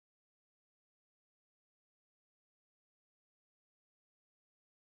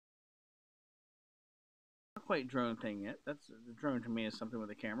quite drone thing yet. That's the drone to me is something with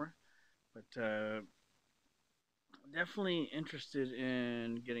a camera, but definitely interested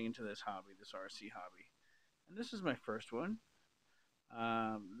in getting into this hobby, this RC hobby. And this is my first one.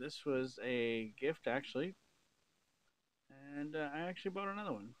 This was a gift actually, and I actually bought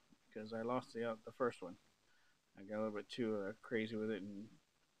another one because I lost the first one. I got a little bit too crazy with it and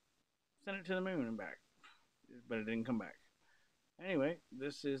sent it to the moon and back, but it didn't come back. Anyway,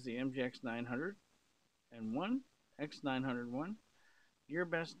 this is the MJX 901, X901,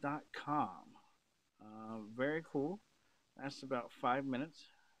 Gearbest.com. Very cool. That's about 5 minutes.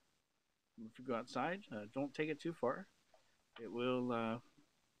 If you go outside, don't take it too far. It will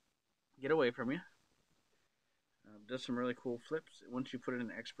get away from you. Does some really cool flips. Once you put it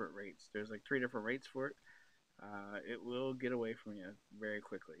in expert rates, there's like 3 different rates for it. It will get away from you very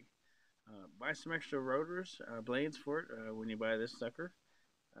quickly. Buy some extra rotors, blades for it when you buy this sucker,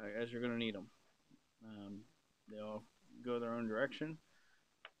 as you're going to need them. They all go their own direction.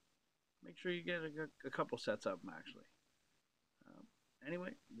 Make sure you get a couple sets of them actually. Anyway,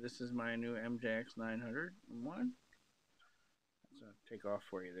 this is my new MJX 901. Let's take off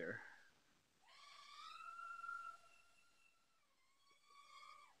for you there.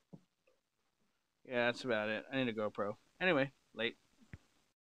 Yeah, that's about it. I need a GoPro. Anyway, late.